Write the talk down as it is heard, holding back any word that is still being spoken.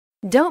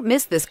Don't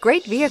miss this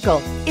great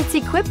vehicle. It's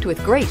equipped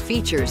with great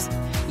features.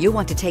 You'll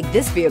want to take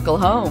this vehicle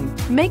home.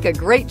 Make a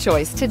great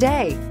choice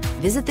today.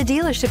 Visit the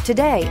dealership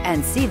today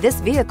and see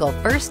this vehicle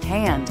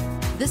firsthand.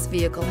 This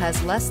vehicle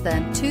has less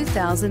than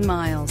 2,000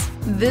 miles.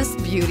 This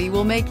beauty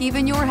will make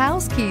even your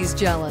house keys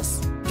jealous.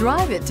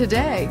 Drive it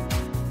today.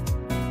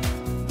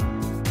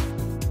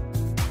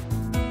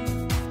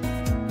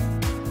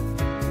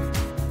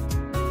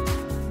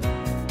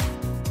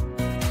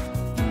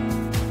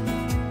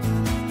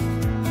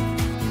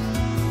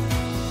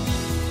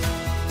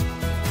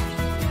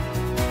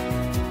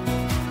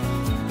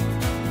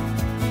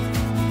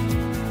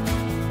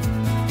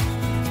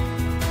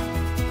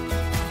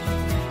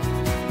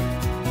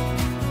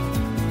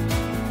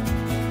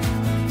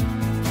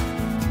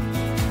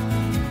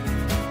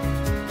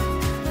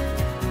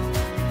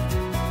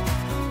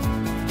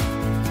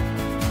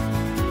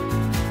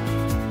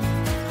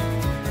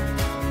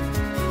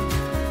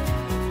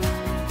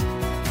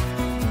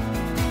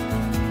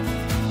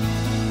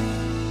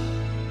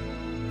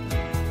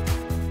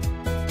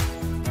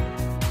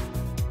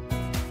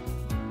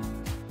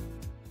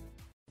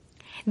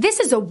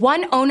 This is a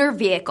one-owner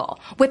vehicle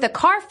with a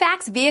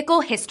Carfax Vehicle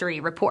History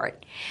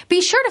Report.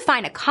 Be sure to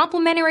find a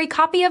complimentary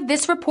copy of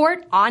this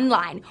report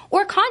online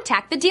or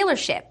contact the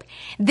dealership.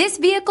 This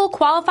vehicle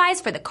qualifies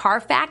for the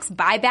Carfax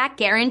Buyback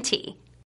Guarantee.